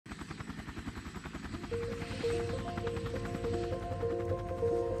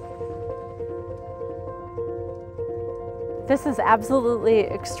This is absolutely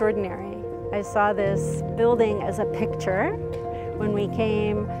extraordinary. I saw this building as a picture when we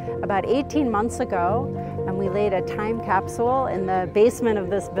came about 18 months ago, and we laid a time capsule in the basement of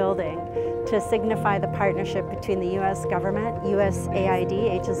this building to signify the partnership between the U.S. government, USAID,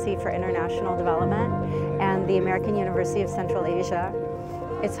 Agency for International Development, and the American University of Central Asia.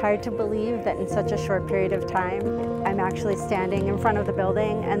 It's hard to believe that in such a short period of time, I'm actually standing in front of the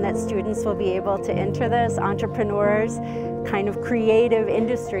building and that students will be able to enter this. Entrepreneurs, kind of creative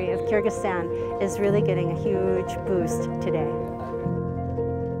industry of Kyrgyzstan is really getting a huge boost today.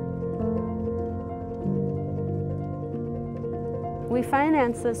 We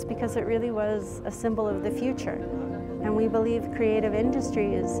financed this because it really was a symbol of the future. And we believe creative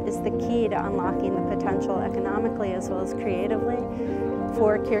industry is the key to unlocking the potential economically as well as creatively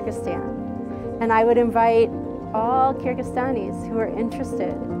for Kyrgyzstan. And I would invite all Kyrgyzstanis who are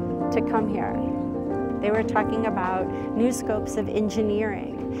interested to come here. They were talking about new scopes of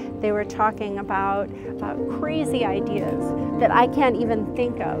engineering. They were talking about crazy ideas that I can't even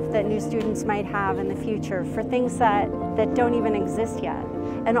think of that new students might have in the future for things that don't even exist yet.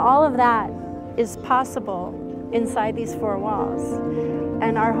 And all of that is possible inside these four walls.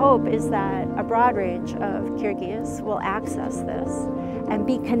 And our hope is that a broad range of Kyrgyz will access this and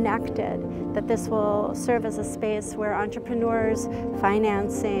be connected, that this will serve as a space where entrepreneurs,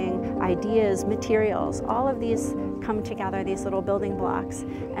 financing, ideas, materials, all of these come together, these little building blocks,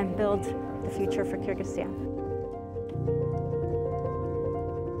 and build the future for Kyrgyzstan.